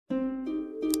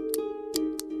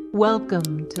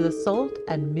Welcome to the Salt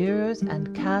and Mirrors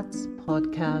and Cats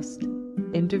podcast,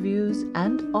 interviews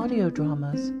and audio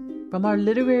dramas from our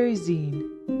literary zine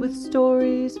with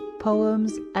stories,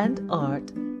 poems and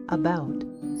art about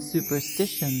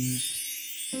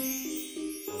superstitions.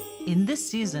 In this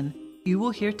season, you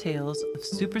will hear tales of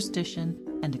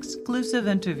superstition and exclusive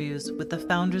interviews with the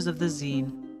founders of the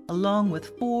zine, along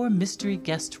with 4 mystery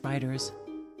guest writers.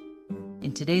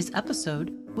 In today's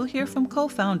episode, we'll hear from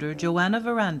co-founder Joana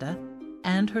Varanda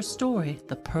and her story,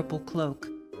 The Purple Cloak,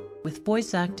 with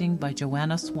voice acting by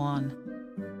Joanna Swan.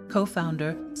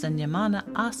 Co-founder Signe Maene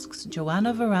asks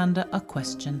Joana Varanda a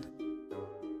question.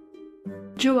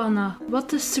 Joanna, what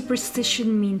does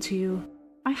superstition mean to you?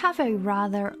 I have a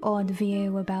rather odd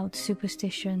view about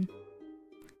superstition.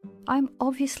 I'm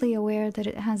obviously aware that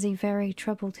it has a very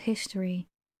troubled history,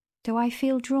 though I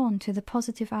feel drawn to the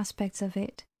positive aspects of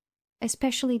it,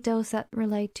 especially those that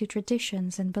relate to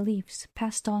traditions and beliefs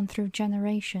passed on through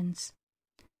generations.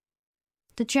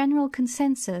 The general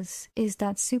consensus is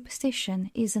that superstition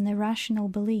is an irrational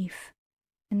belief,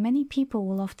 and many people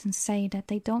will often say that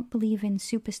they don't believe in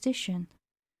superstition.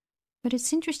 But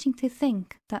it's interesting to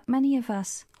think that many of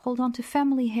us hold on to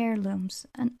family heirlooms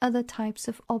and other types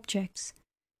of objects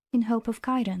in hope of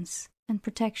guidance and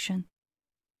protection.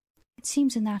 It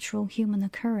seems a natural human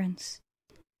occurrence.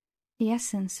 The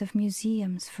essence of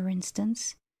museums, for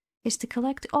instance, is to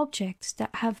collect objects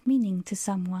that have meaning to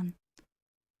someone.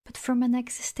 But from an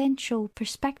existential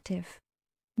perspective,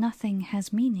 nothing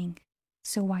has meaning,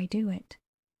 so why do it?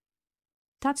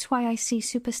 That's why I see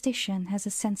superstition as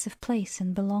a sense of place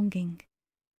and belonging.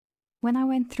 When I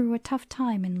went through a tough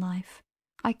time in life,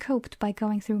 I coped by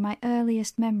going through my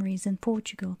earliest memories in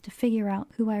Portugal to figure out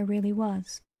who I really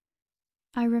was.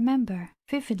 I remember,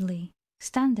 vividly,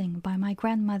 standing by my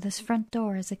grandmother's front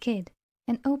door as a kid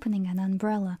and opening an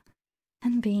umbrella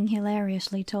and being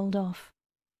hilariously told off.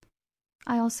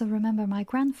 I also remember my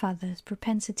grandfather's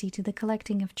propensity to the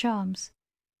collecting of charms,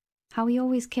 how he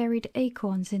always carried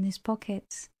acorns in his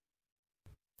pockets.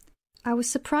 I was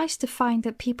surprised to find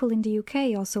that people in the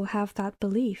UK also have that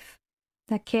belief,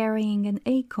 that carrying an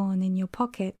acorn in your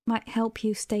pocket might help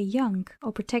you stay young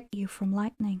or protect you from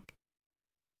lightning.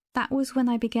 That was when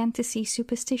I began to see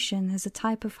superstition as a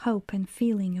type of hope and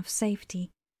feeling of safety,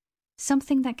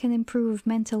 something that can improve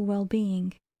mental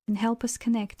well-being and help us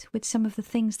connect with some of the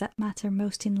things that matter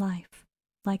most in life,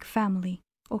 like family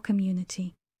or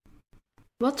community.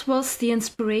 What was the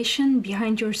inspiration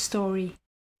behind your story?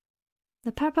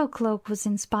 The Purple Cloak was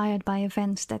inspired by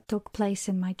events that took place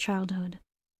in my childhood.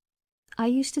 I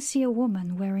used to see a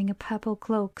woman wearing a purple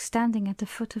cloak standing at the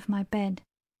foot of my bed,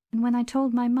 and when I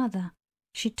told my mother,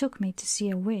 she took me to see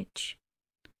a witch.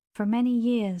 For many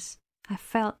years, I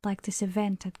felt like this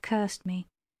event had cursed me,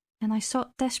 and I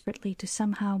sought desperately to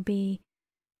somehow be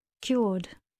cured.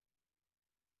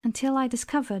 Until I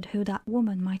discovered who that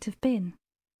woman might have been,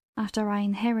 after I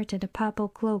inherited a purple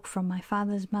cloak from my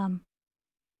father's mum.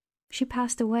 She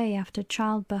passed away after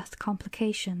childbirth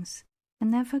complications,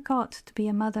 and never got to be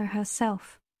a mother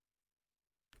herself.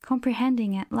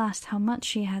 Comprehending at last how much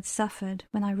she had suffered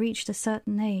when I reached a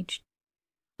certain age,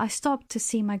 I stopped to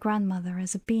see my grandmother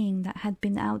as a being that had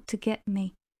been out to get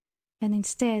me, and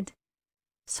instead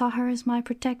saw her as my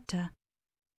protector,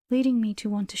 leading me to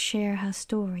want to share her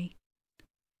story.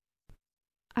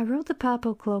 I wrote The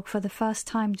Purple Cloak for the first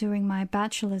time during my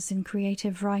bachelor's in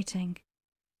creative writing,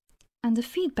 and the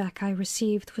feedback I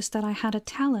received was that I had a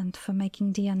talent for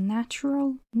making the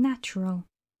unnatural natural.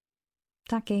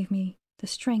 That gave me the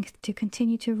strength to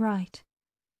continue to write,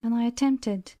 and I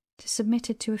attempted to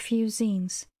submit it to a few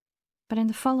zines, but in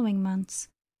the following months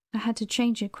I had to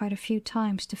change it quite a few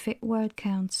times to fit word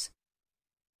counts.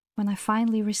 When I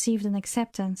finally received an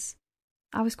acceptance,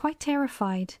 I was quite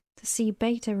terrified to see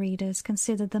beta readers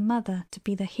consider the mother to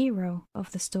be the hero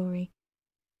of the story.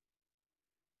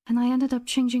 And I ended up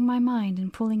changing my mind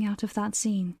and pulling out of that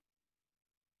zine.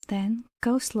 Then,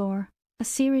 Ghost Lore, a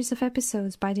series of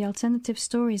episodes by the Alternative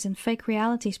Stories and Fake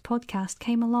Realities podcast,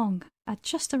 came along at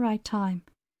just the right time,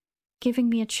 giving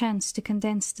me a chance to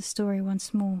condense the story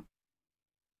once more.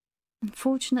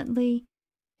 Unfortunately,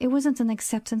 it wasn't an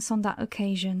acceptance on that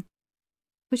occasion,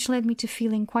 which led me to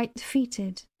feeling quite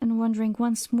defeated and wondering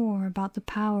once more about the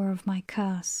power of my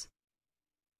curse.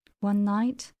 One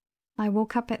night, I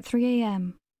woke up at 3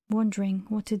 a.m., wondering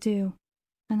what to do,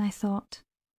 and I thought,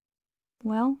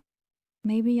 well,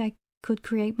 maybe I could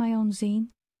create my own zine.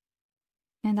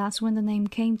 And that's when the name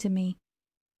came to me,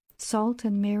 Salt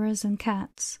and Mirrors and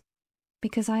Cats,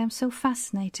 because I am so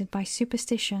fascinated by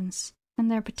superstitions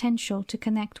and their potential to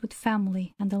connect with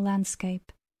family and the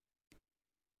landscape.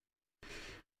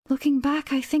 Looking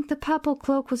back, I think the purple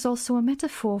cloak was also a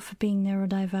metaphor for being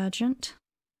neurodivergent,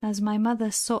 as my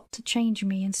mother sought to change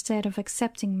me instead of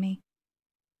accepting me.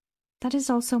 That is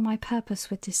also my purpose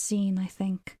with this zine, I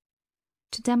think,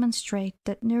 to demonstrate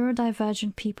that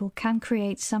neurodivergent people can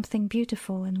create something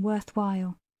beautiful and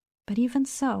worthwhile, but even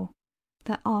so,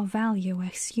 that our value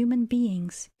as human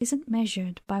beings isn't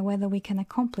measured by whether we can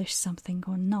accomplish something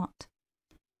or not.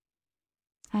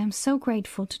 I am so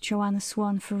grateful to Joanna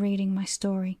Swan for reading my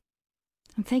story,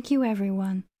 and thank you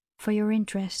everyone for your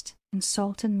interest in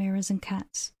Salt and Mirrors and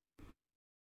Cats.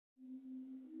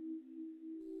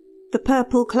 The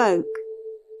Purple Cloak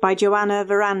by Joana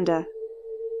Varanda.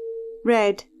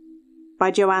 Read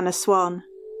by Joanna Swan.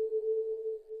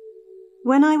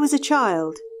 When I was a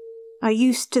child, I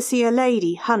used to see a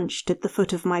lady hunched at the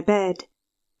foot of my bed.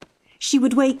 She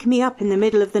would wake me up in the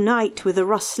middle of the night with a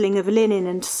rustling of linen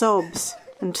and sobs,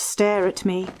 and stare at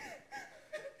me.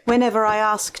 Whenever I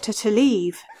asked her to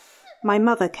leave, my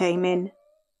mother came in.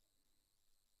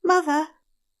 "Mother,"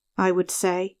 I would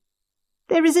say,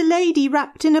 "there is a lady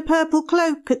wrapped in a purple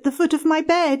cloak at the foot of my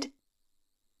bed."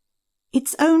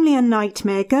 "It's only a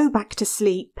nightmare, go back to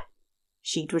sleep,"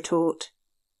 she'd retort.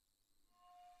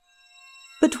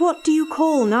 But what do you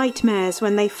call nightmares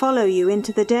when they follow you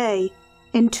into the day,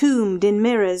 entombed in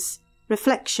mirrors,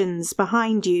 reflections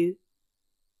behind you?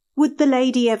 Would the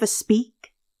lady ever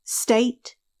speak,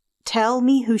 state, tell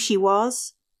me who she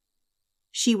was?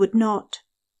 She would not.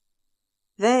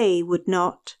 They would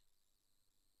not.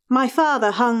 My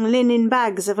father hung linen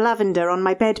bags of lavender on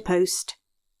my bedpost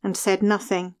and said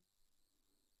nothing.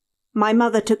 My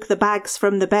mother took the bags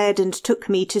from the bed and took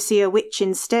me to see a witch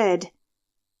instead,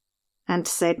 and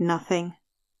said nothing.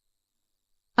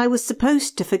 I was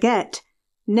supposed to forget,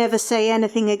 never say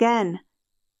anything again,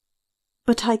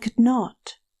 but I could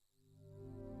not.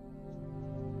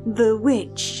 The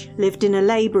witch lived in a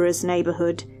labourer's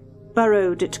neighbourhood,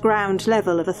 burrowed at ground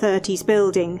level of a 30s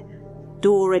building,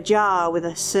 door ajar with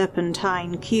a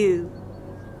serpentine queue.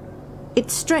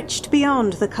 It stretched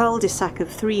beyond the cul-de-sac of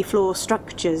 3-floor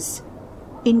structures,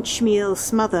 inchmeal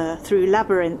smother through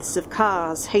labyrinths of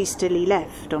cars hastily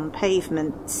left on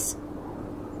pavements.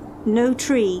 No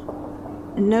tree,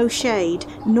 no shade,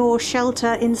 nor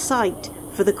shelter in sight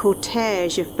for the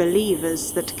cortege of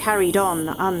believers that carried on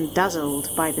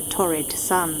undazzled by the torrid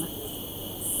sun.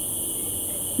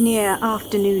 Near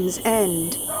afternoon's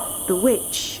end, the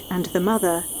witch and the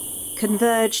mother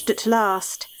converged at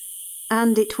last,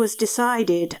 and it was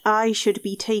decided I should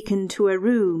be taken to a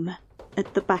room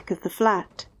at the back of the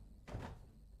flat.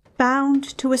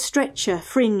 Bound to a stretcher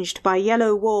fringed by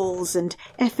yellow walls and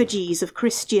effigies of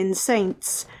Christian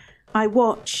saints, I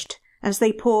watched as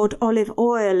they poured olive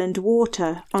oil and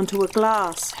water onto a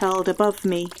glass held above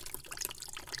me.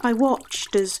 I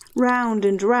watched as round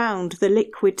and round the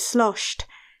liquid sloshed,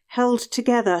 held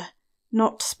together,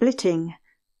 not splitting,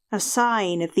 a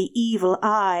sign of the evil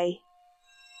eye.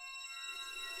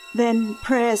 Then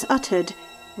prayers uttered,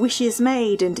 wishes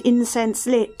made and incense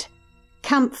lit.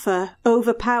 Camphor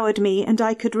overpowered me, and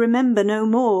I could remember no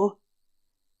more.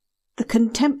 The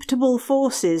contemptible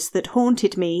forces that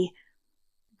haunted me,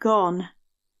 gone.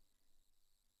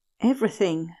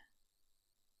 Everything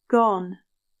gone.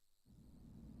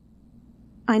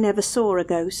 I never saw a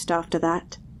ghost after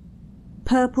that.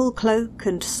 Purple cloak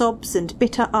and sobs and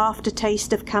bitter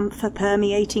aftertaste of camphor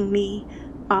permeating me,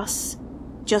 us,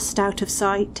 just out of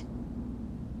sight.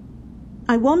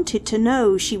 I wanted to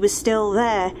know she was still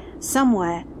there,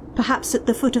 somewhere, perhaps at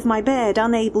the foot of my bed,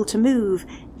 unable to move,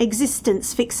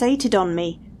 existence fixated on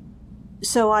me.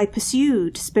 So I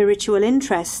pursued spiritual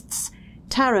interests,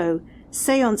 tarot,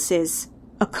 seances,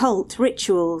 occult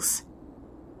rituals.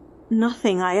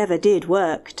 Nothing I ever did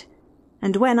worked,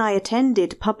 and when I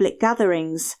attended public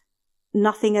gatherings,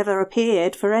 nothing ever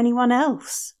appeared for anyone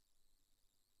else.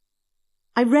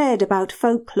 I read about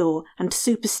folklore and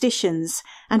superstitions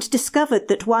and discovered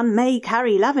that one may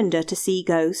carry lavender to see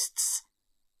ghosts.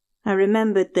 I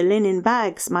remembered the linen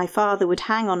bags my father would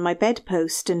hang on my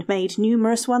bedpost and made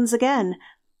numerous ones again,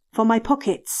 for my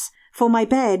pockets, for my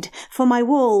bed, for my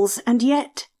walls, and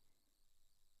yet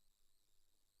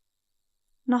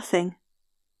nothing.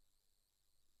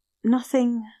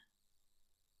 Nothing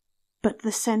but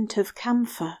the scent of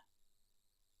camphor.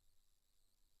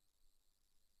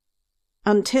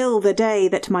 Until the day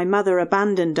that my mother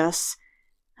abandoned us,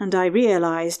 and I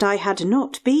realized I had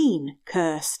not been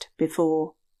cursed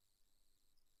before.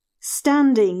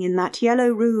 Standing in that yellow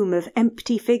room of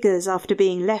empty figures after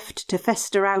being left to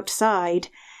fester outside,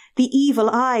 the evil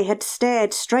eye had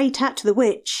stared straight at the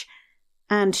witch,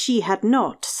 and she had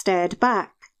not stared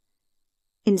back.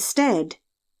 Instead,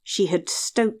 she had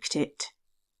stoked it.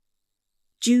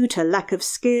 Due to lack of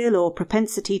skill or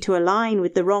propensity to align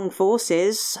with the wrong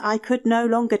forces, I could no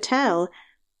longer tell.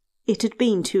 It had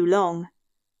been too long.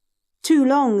 Too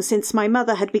long since my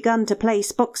mother had begun to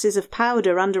place boxes of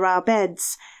powder under our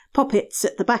beds, poppets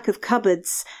at the back of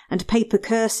cupboards, and paper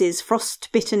curses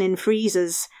frost-bitten in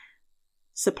freezers,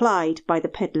 supplied by the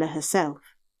peddler herself.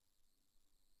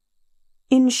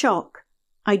 In shock,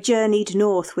 I journeyed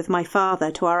north with my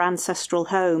father to our ancestral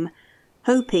home,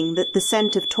 hoping that the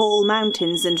scent of tall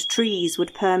mountains and trees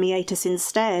would permeate us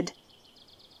instead.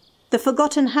 The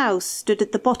forgotten house stood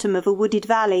at the bottom of a wooded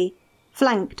valley,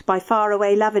 flanked by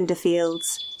faraway lavender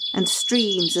fields and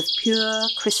streams of pure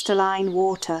crystalline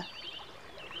water.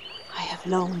 "I have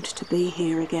longed to be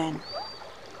here again,"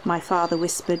 my father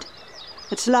whispered,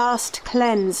 at last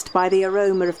cleansed by the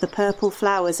aroma of the purple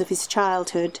flowers of his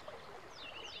childhood.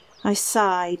 I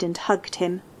sighed and hugged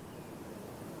him.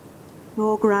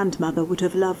 "Your grandmother would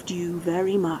have loved you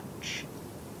very much."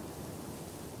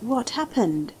 "What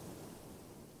happened?"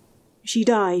 "She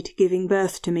died giving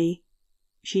birth to me.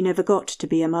 She never got to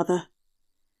be a mother.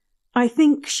 I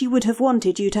think she would have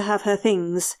wanted you to have her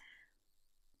things.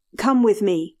 Come with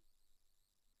me."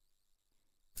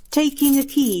 Taking a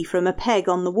key from a peg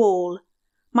on the wall,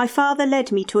 my father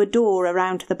led me to a door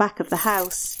around the back of the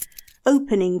house,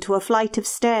 opening to a flight of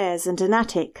stairs and an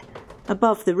attic,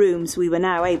 above the rooms we were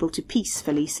now able to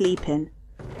peacefully sleep in.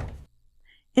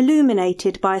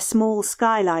 Illuminated by a small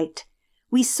skylight,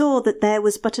 we saw that there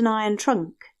was but an iron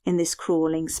trunk in this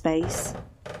crawling space.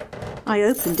 I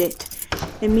opened it,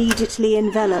 immediately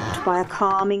enveloped by a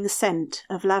calming scent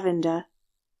of lavender.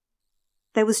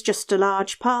 There was just a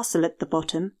large parcel at the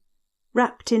bottom,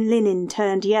 wrapped in linen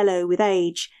turned yellow with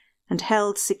age and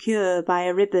held secure by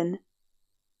a ribbon.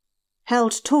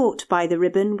 Held taut by the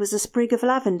ribbon was a sprig of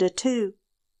lavender too.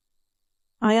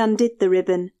 I undid the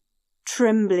ribbon,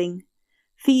 trembling,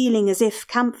 feeling as if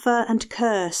camphor and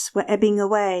curse were ebbing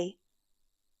away.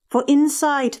 For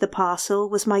inside the parcel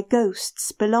was my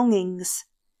ghost's belongings.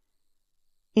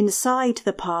 Inside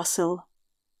the parcel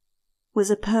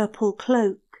was a purple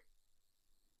cloak.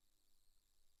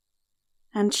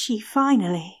 And she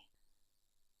finally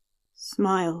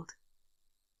smiled.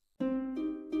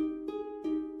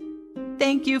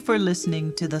 Thank you for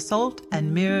listening to the Salt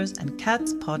and Mirrors and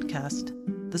Cats podcast.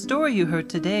 The story you heard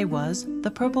today was The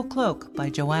Purple Cloak by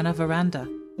Joana Varanda,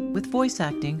 with voice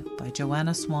acting by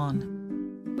Joanna Swan.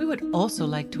 We would also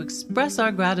like to express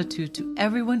our gratitude to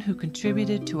everyone who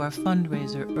contributed to our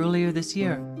fundraiser earlier this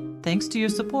year. Thanks to your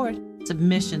support,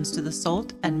 submissions to the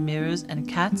Salt and Mirrors and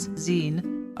Cats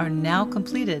zine are now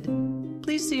completed.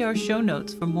 Please see our show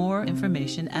notes for more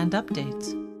information and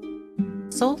updates.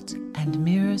 Salt and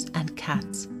Mirrors and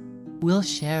Cats. We'll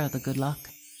share the good luck.